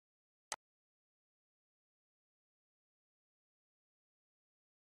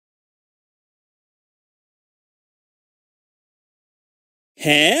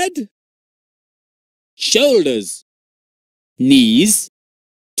head, shoulders, knees,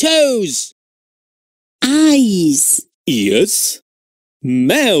 toes, eyes, ears,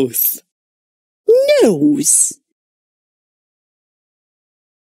 mouth, nose,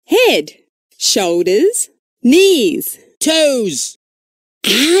 head, shoulders, knees, toes,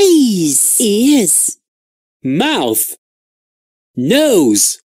 eyes, ears, mouth,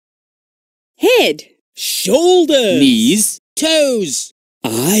 nose, head, shoulders, knees, toes,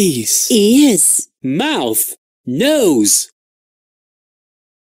 eyes, ears, mouth, nose.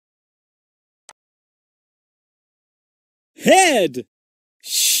 Head,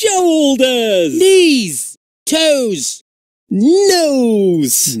 shoulders, knees, toes,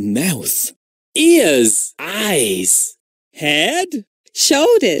 nose, mouth, ears, eyes. Head,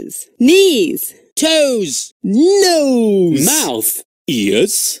 shoulders, knees, toes, nose, mouth,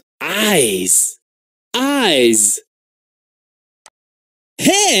 ears, eyes, eyes.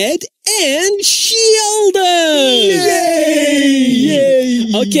 Head and shoulders. Yay!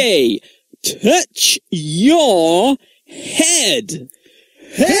 Yay! Okay, touch your head.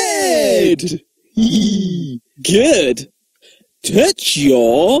 Head. Good. Touch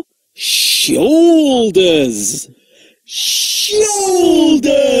your shoulders. Shoulders.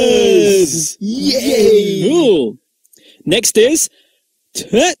 Yay! Cool. Next is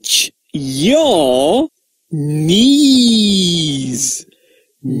touch your knees.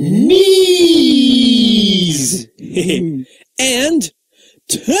 Knees. And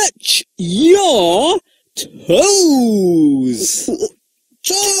touch your toes.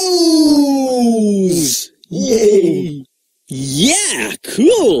 Toes. Yay. Yeah,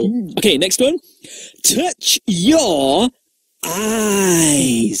 cool. Okay, next one. Touch your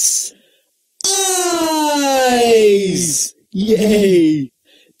eyes. Eyes. Yay.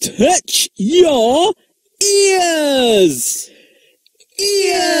 Touch your ears.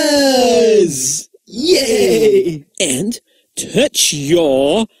 Ears. Yay. And touch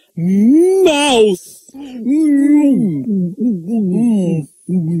your mouth.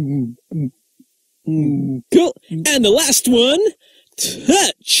 Cool. And the last one,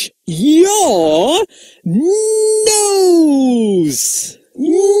 touch your nose.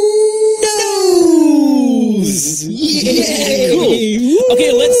 Nose. Yeah. Cool.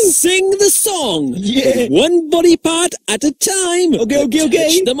 Okay, let's sing the song. Yeah. One body part at a time. Okay.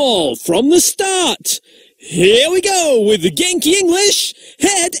 Touch them all from the start. Here we go with the GENKI English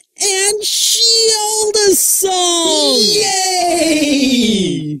Head and Shoulders song.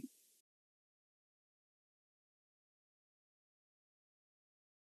 Yay!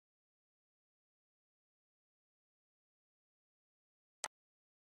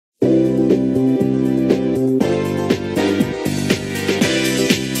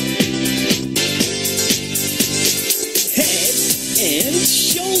 Head and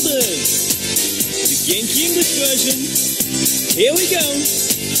shoulders. The GENKI English version. Here we go.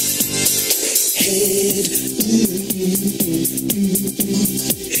 Head,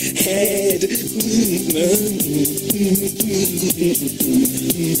 head,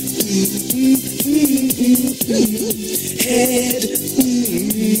 head,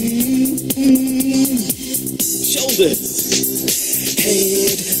 shoulders,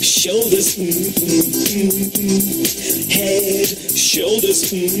 head, shoulders, head, shoulders,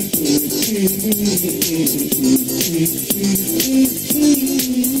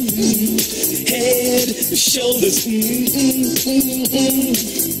 head, shoulders, knees,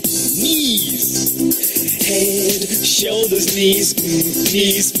 head, shoulders, knees,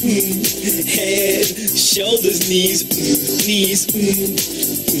 knees, head, shoulders, knees, knees,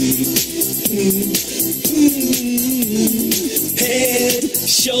 head,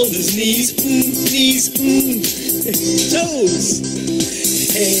 shoulders, knees, knees, toes,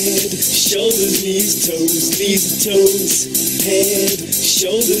 head, shoulders, knees, toes, knees and toes, head,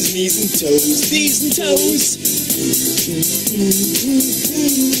 shoulders, knees and toes, knees and toes,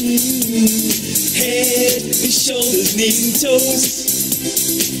 head, shoulders, knees and toes,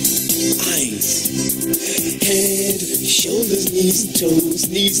 eyes, head, shoulders, knees and toes,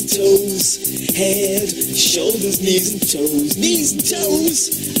 knees and toes, head, shoulders, knees and toes, knees and toes,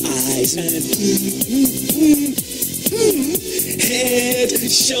 eyes and head,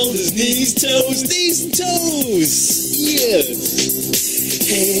 shoulders, knees, toes, knees and toes. Yeah.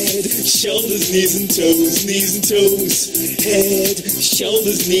 Head, shoulders, knees and toes, knees and toes. Head,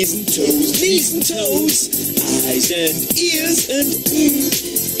 shoulders, knees and toes, knees and toes. Eyes and ears and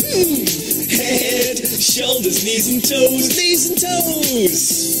head, shoulders, knees and toes, knees and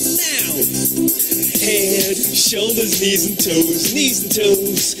toes. Now, head, shoulders, knees and toes, knees and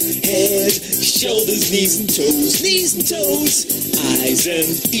toes. Head, shoulders, knees and toes, knees and toes. Eyes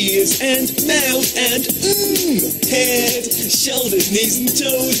and ears and mouth and head, shoulders, knees and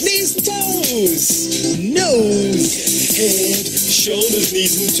toes, knees and toes. Nose, head, shoulders,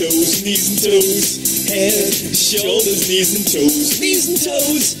 knees and toes, knees and toes. Head, shoulders, knees and toes, knees and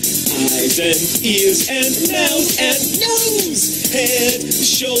toes. Eyes and ears and mouth and nose. Head,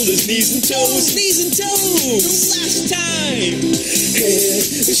 shoulders, knees and toes, knees and toes. Last time. Head,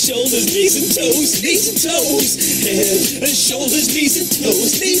 shoulders, knees and toes, knees and toes. Head, shoulders, knees and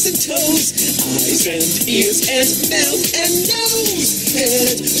toes, knees and toes. Eyes and ears and mouth and nose.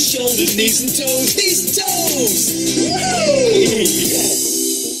 Head, shoulders, knees and toes, knees and toes. Woo!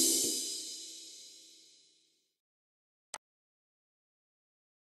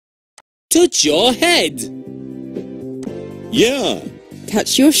 Touch your head. Yeah.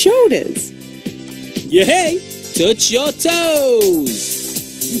 Touch your shoulders. Yay. Touch your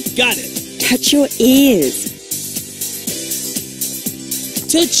toes. Got it. Touch your ears.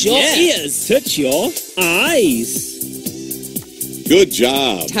 Touch your ears. Touch your eyes. Good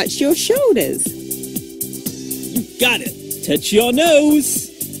job. Touch your shoulders. Got it. Touch your nose.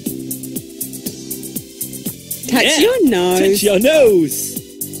 Touch your nose. Touch your nose.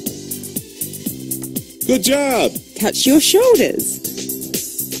 Good job. Touch your shoulders.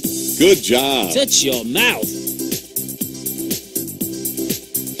 Good job. Touch your mouth.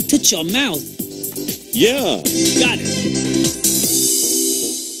 Touch your mouth. Yeah. Got it.